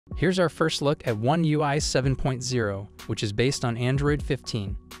Here's our first look at One UI 7.0, which is based on Android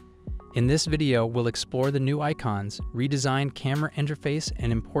 15. In this video, we'll explore the new icons, redesigned camera interface,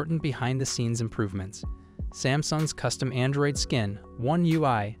 and important behind-the-scenes improvements. Samsung's custom Android skin, One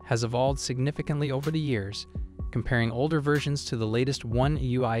UI, has evolved significantly over the years. Comparing older versions to the latest One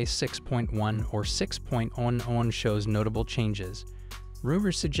UI 6.1 or 6.0 shows notable changes.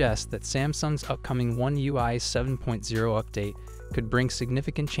 Rumors suggest that Samsung's upcoming One UI 7.0 update could bring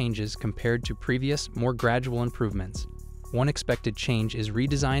significant changes compared to previous, more gradual improvements. One expected change is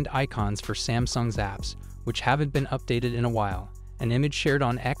redesigned icons for Samsung's apps, which haven't been updated in a while. An image shared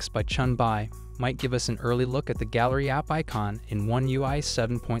on X by Chun Bai might give us an early look at the gallery app icon in One UI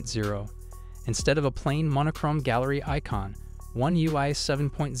 7.0. Instead of a plain monochrome gallery icon, One UI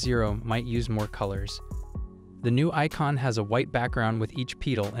 7.0 might use more colors. The new icon has a white background with each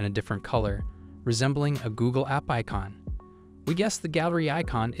petal in a different color, resembling a Google app icon. We guess the gallery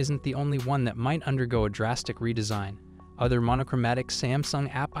icon isn't the only one that might undergo a drastic redesign. Other monochromatic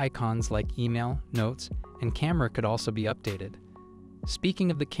Samsung app icons like email, notes, and camera could also be updated. Speaking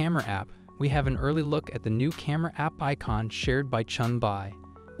of the camera app, we have an early look at the new camera app icon shared by Chun Bai.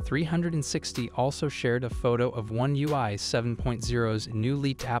 360 also shared a photo of One UI 7.0's new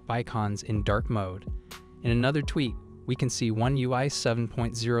leaked app icons in dark mode. In another tweet, we can see One UI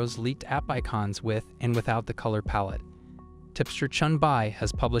 7.0's leaked app icons with and without the color palette. Tipster Chun Bai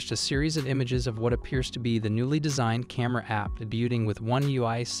has published a series of images of what appears to be the newly designed camera app debuting with One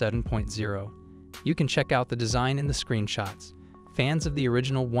UI 7.0. You can check out the design in the screenshots. Fans of the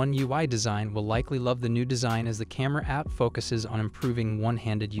original One UI design will likely love the new design as the camera app focuses on improving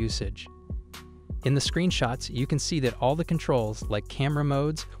one-handed usage. In the screenshots, you can see that all the controls like camera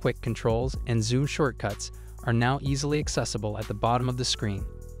modes, quick controls, and zoom shortcuts are now easily accessible at the bottom of the screen.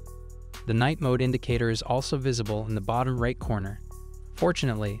 The night mode indicator is also visible in the bottom right corner.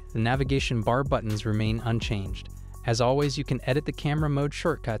 Fortunately, the navigation bar buttons remain unchanged. As always, you can edit the camera mode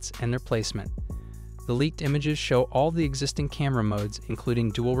shortcuts and their placement. The leaked images show all the existing camera modes, including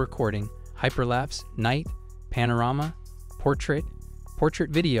dual recording, hyperlapse, night, panorama, portrait,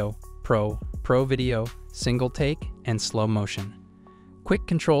 portrait video, pro video, single take, and slow motion. Quick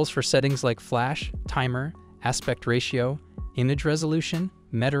controls for settings like flash, timer, aspect ratio, image resolution,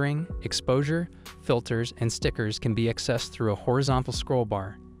 metering, exposure, filters, and stickers can be accessed through a horizontal scroll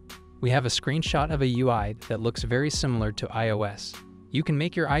bar. We have a screenshot of a UI that looks very similar to iOS. You can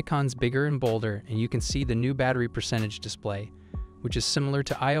make your icons bigger and bolder, and you can see the new battery percentage display, which is similar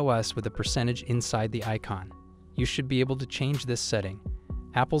to iOS with a percentage inside the icon. You should be able to change this setting.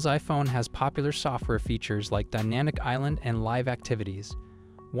 Apple's iPhone has popular software features like Dynamic Island and Live Activities.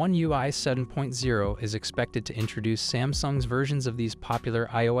 One UI 7.0 is expected to introduce Samsung's versions of these popular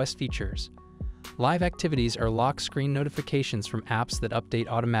iOS features. Live Activities are lock screen notifications from apps that update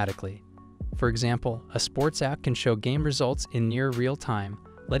automatically. For example, a sports app can show game results in near real time,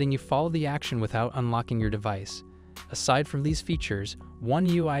 letting you follow the action without unlocking your device. Aside from these features, One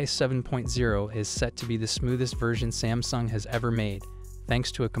UI 7.0 is set to be the smoothest version Samsung has ever made,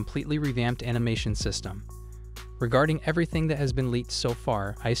 thanks to a completely revamped animation system. Regarding everything that has been leaked so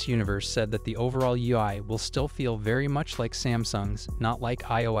far, Ice Universe said that the overall UI will still feel very much like Samsung's, not like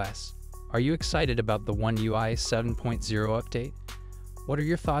iOS. Are you excited about the One UI 7.0 update? What are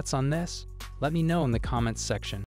your thoughts on this? Let me know in the comments section.